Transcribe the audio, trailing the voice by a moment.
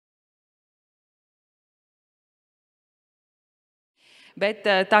Bet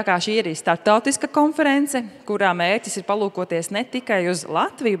tā kā šī ir starptautiska konference, kurā mērķis ir palūkoties ne tikai uz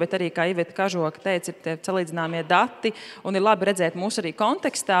Latviju, bet arī, kā Iveta Kažoka teica, ir salīdzināmie dati un ir labi redzēt mūs arī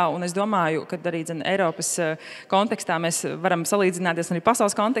kontekstā. Un es domāju, ka arī Eiropas kontekstā mēs varam salīdzināties arī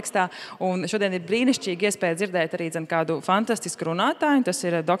pasaules kontekstā. Un šodien ir brīnišķīgi iespēja dzirdēt arī kādu fantastisku runātāju. Tas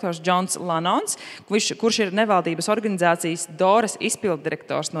ir doktors Džons Lanons, kurš ir nevaldības organizācijas Doras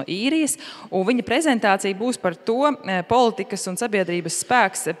izpilddirektors no Īrijas. Un viņa prezentācija būs par to politikas un sabiedrības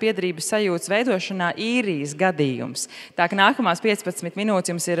spēks, piederības, sajūtas veidošanā Īrijas gadījums. Tā ka nākamās 15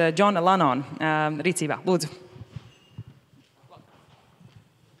 minūtes jums ir Džona Lannona rīcībā. Lūdzu.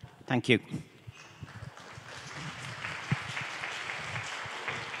 Thank you.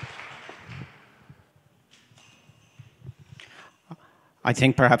 I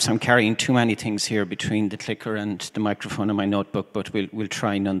think perhaps I'm carrying too many things here between the clicker and the microphone and my notebook, but we'll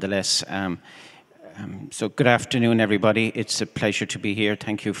try nonetheless. So good afternoon, everybody. It's a pleasure to be here.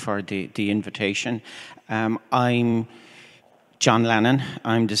 Thank you for the invitation. I'm Džons Lanons.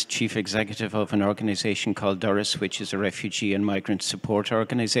 I'm the chief executive of an organization called Doras, which is a refugee and migrant support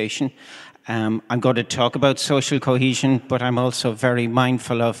organization. I'm going to talk about social cohesion, but I'm also very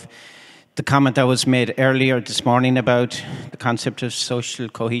mindful of the comment that was made earlier this morning about the concept of social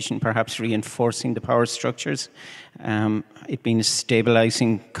cohesion, perhaps reinforcing the power structures, it being a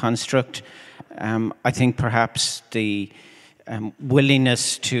stabilizing construct. I think perhaps the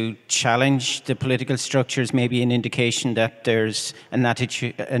willingness to challenge the political structures may be an indication that there's an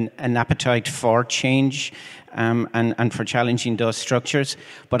attitude, an appetite for change and for challenging those structures.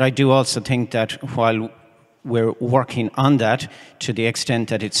 But I do also think that while we're working on that to the extent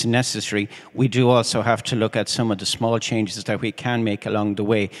that it's necessary, we do also have to look at some of the small changes that we can make along the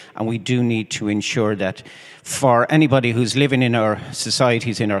way. And we do need to ensure that for anybody who's living in our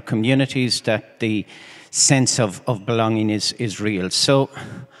societies, in our communities, that the sense of belonging is real. So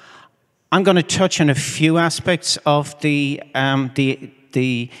I'm going to touch on a few aspects of the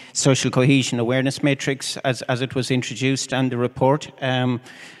social cohesion awareness matrix as it was introduced and the report.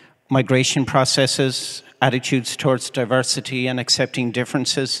 Migration processes, attitudes towards diversity and accepting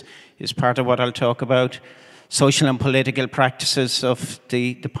differences is part of what I'll talk about. Social and political practices of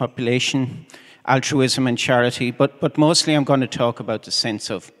the population, altruism and charity, but mostly I'm going to talk about the sense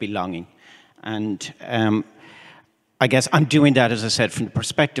of belonging. And I guess I'm doing that, as I said, from the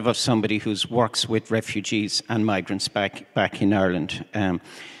perspective of somebody who works with refugees and migrants back in Ireland.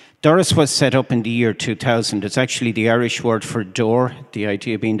 Doras was set up in the year 2000. It's actually the Irish word for door, the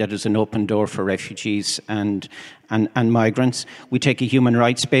idea being that it's an open door for refugees and migrants. We take a human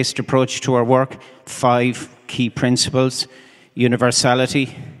rights-based approach to our work. 5 key principles: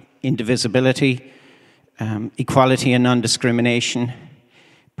 universality, indivisibility, equality and non-discrimination,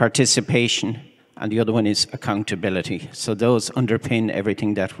 participation, and the other one is accountability. So those underpin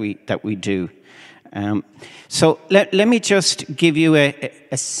everything that we do. So let me just give you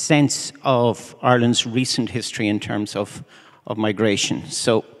a sense of Ireland's recent history in terms of migration.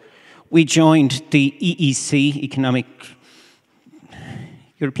 So we joined the EEC,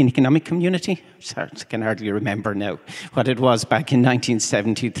 European Economic Community. Sorry, I can hardly remember now what it was back in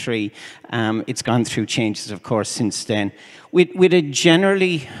 1973. It's gone through changes, of course, since then. With a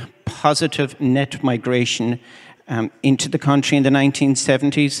generally positive net migration into the country in the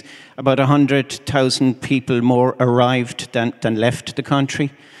 1970s, about 100,000 people more arrived than left the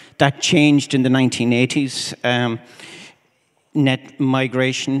country. That changed in the 1980s. Net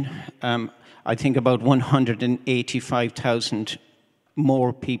migration, I think about 185,000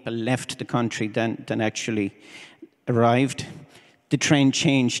 more people left the country than actually arrived. The trend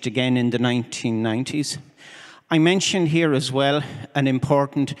changed again in the 1990s. I mentioned here as well an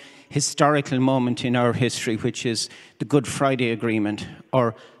important historical moment in our history, which is the Good Friday Agreement,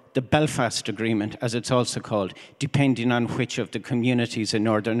 or the Belfast Agreement, as it's also called, depending on which of the communities in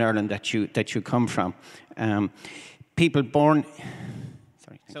Northern Ireland that you come from. People born,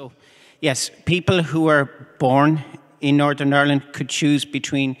 people who are born in Northern Ireland could choose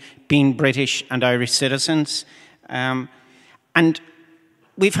between being British and Irish citizens. And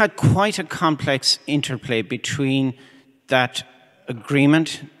we've had quite a complex interplay between that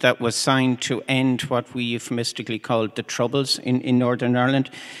agreement that was signed to end what we euphemistically called the Troubles in Northern Ireland,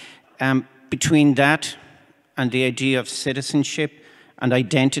 between that and the idea of citizenship and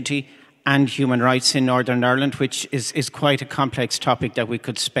identity and human rights in Northern Ireland, which is quite a complex topic that we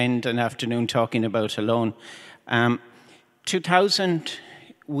could spend an afternoon talking about alone. 2000,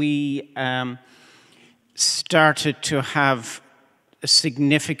 we started to have a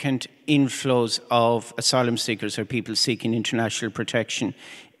significant inflows of asylum seekers or people seeking international protection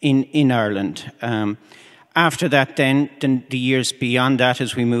in Ireland. After that, then, the years beyond that,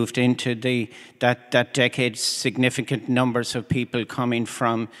 as we moved into that decade, significant numbers of people coming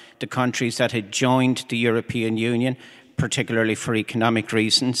from the countries that had joined the European Union, particularly for economic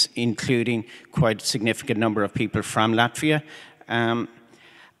reasons, including quite a significant number of people from Latvia.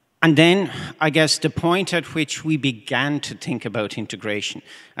 And then, I guess, the point at which we began to think about integration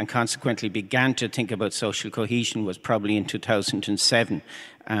and consequently began to think about social cohesion was probably in 2007.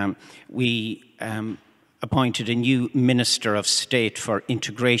 We appointed a new Minister of State for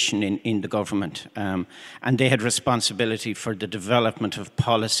Integration in the government, and they had responsibility for the development of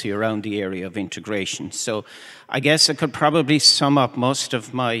policy around the area of integration. So I guess I could probably sum up most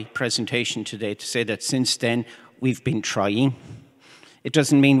of my presentation today to say that since then we've been trying. It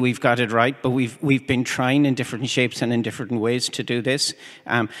doesn't mean we've got it right, but we've been trying in different shapes and in different ways to do this.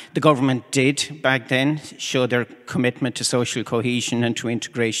 The government did back then show their commitment to social cohesion and to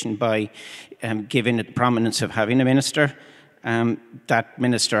integration by giving it the prominence of having a minister. That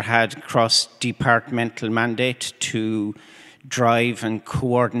minister had cross-departmental mandate to drive and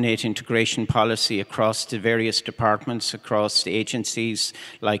coordinate integration policy across the various departments, across the agencies,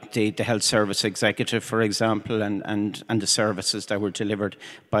 like the Health Service Executive, for example, and the services that were delivered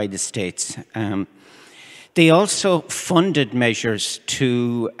by the states. They also funded measures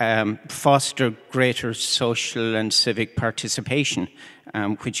to foster greater social and civic participation,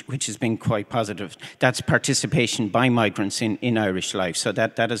 which has been quite positive. That's participation by migrants in Irish life. So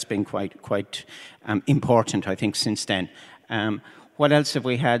that has been quite important, I think, since then. What else have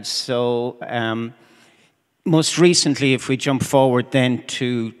we had? So most recently, if we jump forward then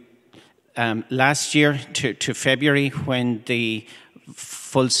to last year, to February, when the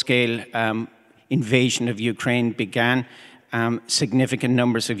full-scale invasion of Ukraine began, significant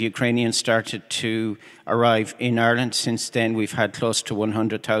numbers of Ukrainians started to arrive in Ireland. Since then, we've had close to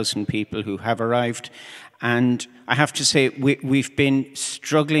 100,000 people who have arrived. And I have to say, we've been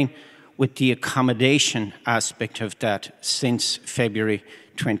struggling with the accommodation aspect of that since February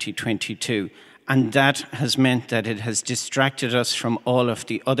 2022. And that has meant that it has distracted us from all of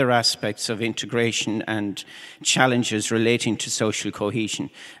the other aspects of integration and challenges relating to social cohesion.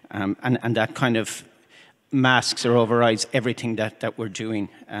 And that kind of masks or overrides everything that we're doing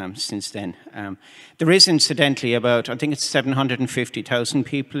since then. There is incidentally about, I think it's 750,000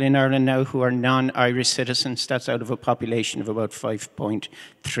 people in Ireland now who are non-Irish citizens. That's out of a population of about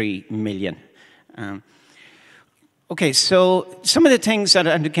 5.3 million. Okay, so some of the things that,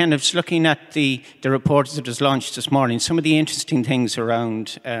 and again, I was looking at the report that was launched this morning, some of the interesting things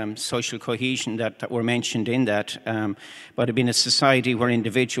around social cohesion that were mentioned in that, about being a society where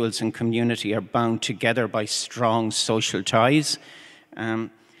individuals and community are bound together by strong social ties,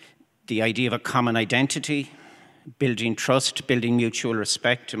 the idea of a common identity, building trust, building mutual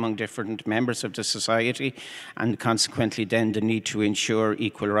respect among different members of the society, and consequently then the need to ensure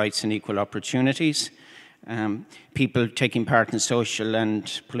equal rights and equal opportunities. People taking part in social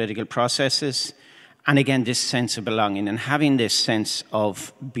and political processes, and again this sense of belonging and having this sense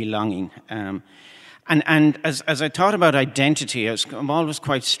of belonging. And as I thought about identity, I'm always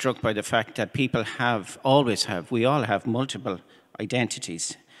quite struck by the fact that people we all have multiple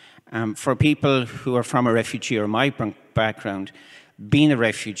identities. For people who are from a refugee or migrant background, being a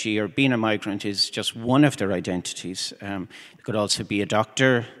refugee or being a migrant is just one of their identities. It could also be a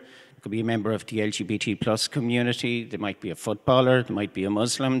doctor, could be a member of the LGBT plus community, they might be a footballer, they might be a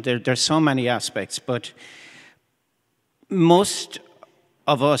Muslim. There's so many aspects, but most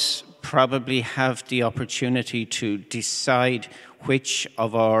of us probably have the opportunity to decide which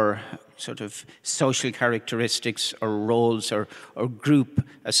of our sort of social characteristics or roles or group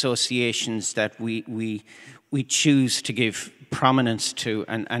associations that we choose to give prominence to,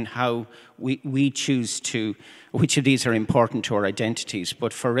 and how we choose to, which of these are important to our identities.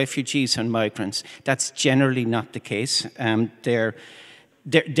 But for refugees and migrants, that's generally not the case. They're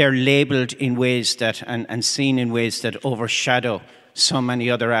labelled in ways that, and seen in ways that overshadow so many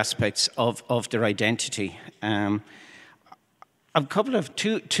other aspects of their identity. A couple of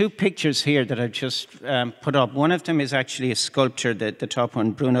two pictures here that I've just put up. One of them is actually a sculpture, the top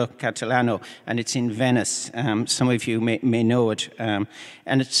one, Bruno Catalano, and it's in Venice. Some of you may know it. And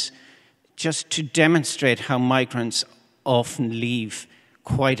it's just to demonstrate how migrants often leave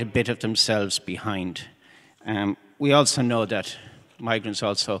quite a bit of themselves behind. We also know that migrants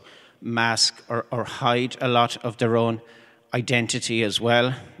also mask or hide a lot of their own identity as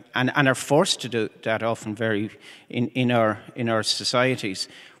well, and are forced to do that often in our societies,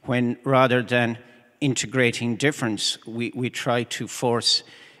 when rather than integrating difference, we try to force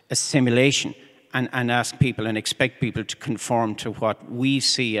assimilation and ask people and expect people to conform to what we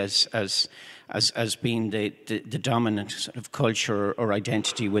see as being the dominant sort of culture or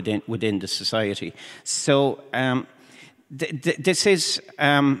identity within the society. So this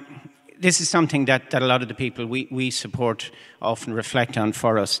is something that a lot of the people we support often reflect on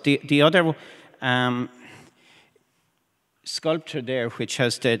for us. The other sculpture there, which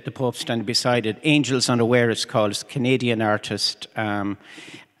has the Pope standing beside it, Angels Unaware, it's called. It's a Canadian artist, and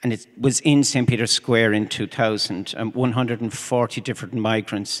it was in St. Peter's Square in 2000. 140 different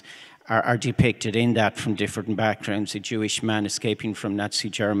migrants are depicted in that from different backgrounds. A Jewish man escaping from Nazi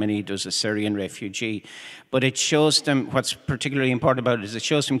Germany, there's a Syrian refugee. But it shows them, what's particularly important about it is it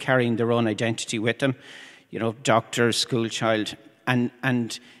shows them carrying their own identity with them, you know, doctor, school child,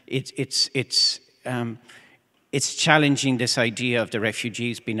 and it's challenging this idea of the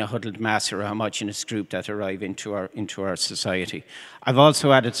refugees being a huddled mass or a homogenous group that arrive into our society. I've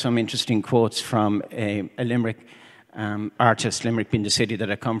also added some interesting quotes from a Limerick artist, Limerick being the city that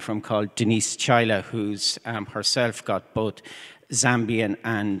I come from, called Denise Chyla, who's herself got both Zambian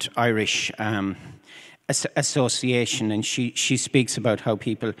and Irish association, and she speaks about how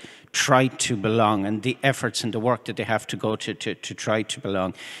people try to belong and the efforts and the work that they have to go to try to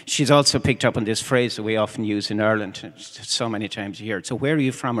belong. She's also picked up on this phrase that we often use in Ireland so many times a year. So where are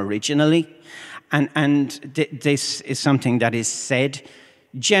you from originally? And this is something that is said,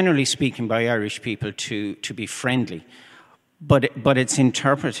 generally speaking, by Irish people to be friendly. But it's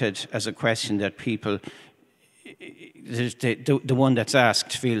interpreted as a question that people, the one that's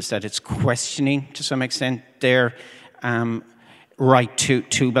asked feels that it's questioning to some extent their right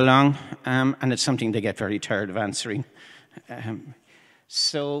to belong, and it's something they get very tired of answering.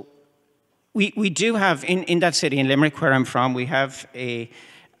 So we do have, in that city, in Limerick, where I'm from, we have a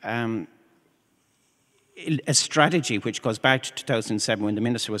strategy which goes back to 2007 when the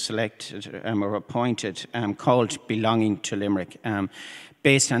minister was selected or appointed, called Belonging to Limerick,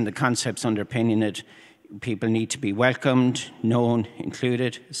 based on the concepts underpinning it. People need to be welcomed, known,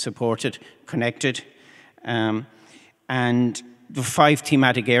 included, supported, connected. And the 5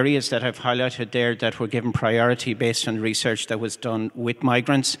 thematic areas that I've highlighted there that were given priority based on research that was done with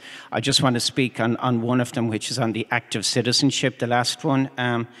migrants. I just want to speak on one of them, which is on the active citizenship, the last one.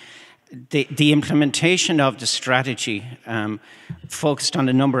 The implementation of the strategy focused on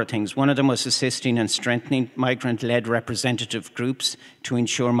a number of things. One of them was assisting and strengthening migrant-led representative groups to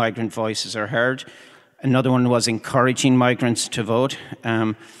ensure migrant voices are heard. Another one was encouraging migrants to vote.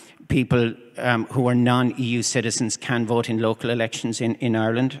 People who are non-EU citizens can vote in local elections in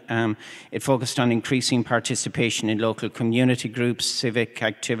Ireland. It focused on increasing participation in local community groups, civic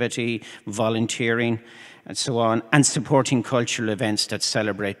activity, volunteering, and so on, and supporting cultural events that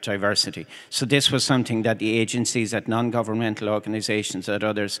celebrate diversity. So this was something that the agencies, that non-governmental organisations, that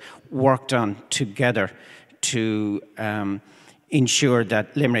others worked on together to ensure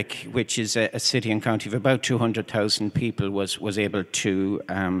that Limerick, which is a city and county of about 200,000 people, was able to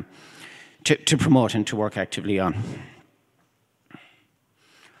promote and to work actively on.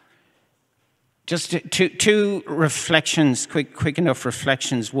 Just two reflections, quick enough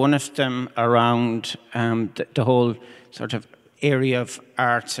reflections. One of them around the whole sort of area of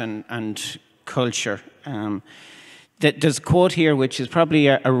arts and culture. There's a quote here which is probably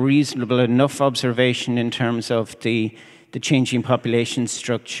a reasonable enough observation in terms of the changing population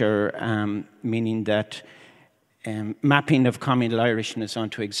structure, meaning that mapping of communal Irishness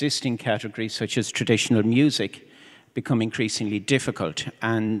onto existing categories such as traditional music become increasingly difficult.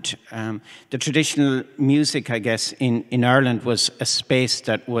 And the traditional music, I guess, in Ireland was a space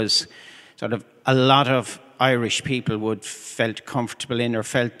that was sort of a lot of Irish people felt comfortable in, or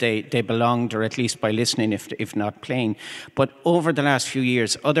felt they belonged, or at least by listening, if not playing. But over the last few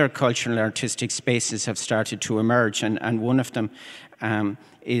years, other cultural and artistic spaces have started to emerge, and one of them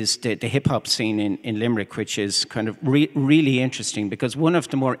is the hip-hop scene in Limerick, which is kind of really interesting, because one of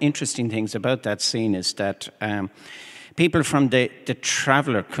the more interesting things about that scene is that people from the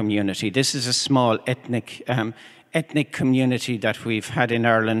traveller community, this is a small ethnic community that we've had in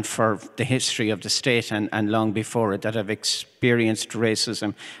Ireland for the history of the state and long before it, that have experienced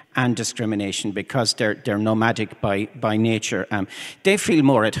racism and discrimination because they're nomadic by nature. They feel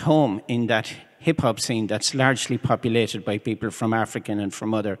more at home in that hip-hop scene that's largely populated by people from African and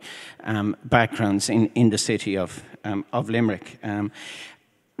from other backgrounds in the city of Limerick.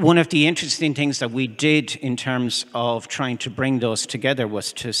 One of the interesting things that we did in terms of trying to bring those together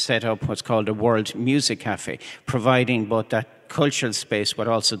was to set up what's called a World Music Cafe, providing both that cultural space but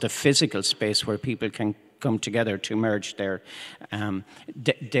also the physical space where people can come together to merge their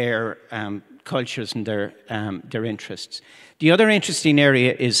cultures and their interests. The other interesting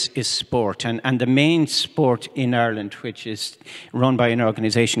area is sport, and the main sport in Ireland, which is run by an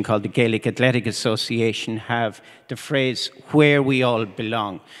organisation called the Gaelic Athletic Association, have the phrase "where we all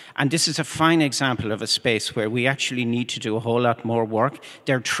belong." And this is a fine example of a space where we actually need to do a whole lot more work.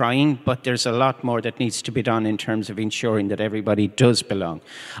 They're trying, but there's a lot more that needs to be done in terms of ensuring that everybody does belong.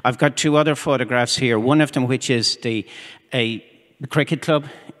 I've got two other photographs here, one of them which is the cricket club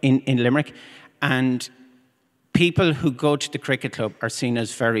in Limerick, and people who go to the cricket club are seen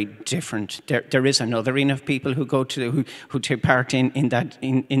as very different. There is an othering of people who go to who take part in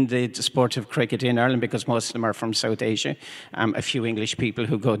the sport of cricket in Ireland, because most of them are from South Asia. A few English people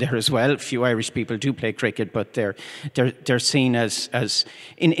who go there as well. A few Irish people do play cricket, but they're seen as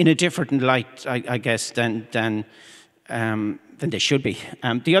in a different light, I guess, than they should be.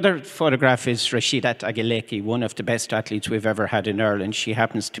 The other photograph is Rashidat Aguileki, one of the best athletes we've ever had in Ireland. She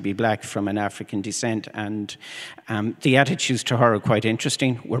happens to be black from an African descent, and the attitudes to her are quite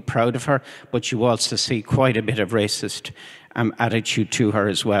interesting. We're proud of her, but you also see quite a bit of racist attitude to her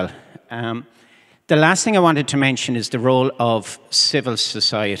as well. The last thing I wanted to mention is the role of civil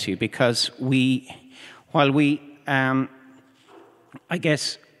society, because while we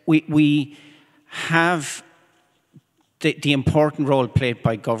have the important role played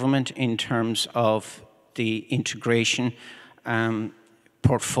by government in terms of the integration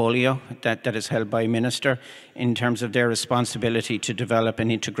portfolio that is held by a minister, in terms of their responsibility to develop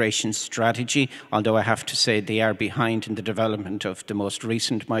an integration strategy, although I have to say they are behind in the development of the most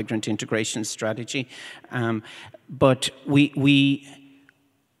recent migrant integration strategy. But we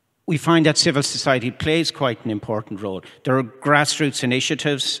find that civil society plays quite an important role. There are grassroots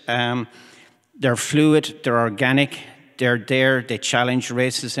initiatives. They're fluid, they're organic, they're there, they challenge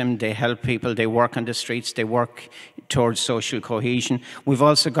racism, they help people, they work on the streets, they work towards social cohesion. We've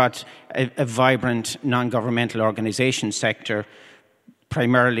also got a vibrant non-governmental organisation sector,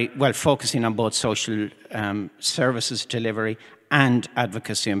 primarily, well, focusing on both social services delivery and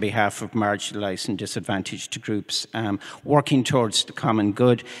advocacy on behalf of marginalised and disadvantaged groups, working towards the common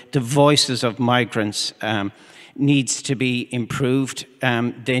good. The voices of migrants needs to be improved.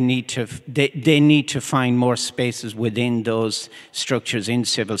 They need to find more spaces within those structures in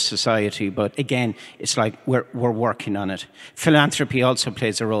civil society. But again, it's like we're working on it. Philanthropy also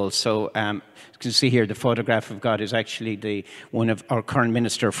plays a role. So you can see here the photograph I've got is actually one of our current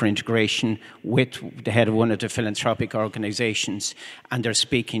Minister for Integration with the head of one of the philanthropic organisations, and they're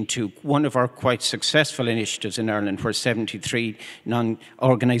speaking to one of our quite successful initiatives in Ireland, where 73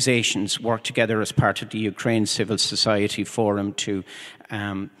 organisations work together as part of the Ukraine Civil Society Forum to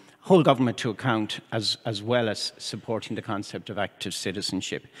hold government to account, as well as supporting the concept of active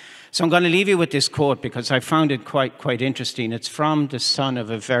citizenship. So I'm going to leave you with this quote because I found it quite interesting. It's from the son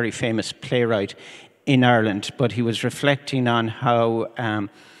of a very famous playwright in Ireland, but he was reflecting on how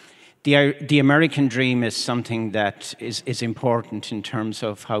the American dream is something that is important in terms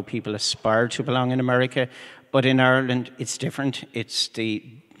of how people aspire to belong in America, but in Ireland it's different. It's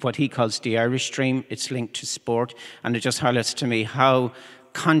what he calls the Irish dream. It's linked to sport, and it just highlights to me how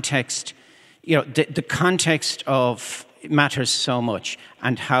context, the context of matters so much,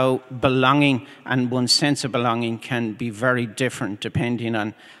 and how belonging and one's sense of belonging can be very different depending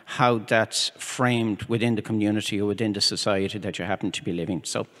on how that's framed within the community or within the society that you happen to be living.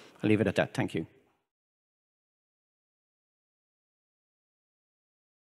 So I'll leave it at that. Thank you.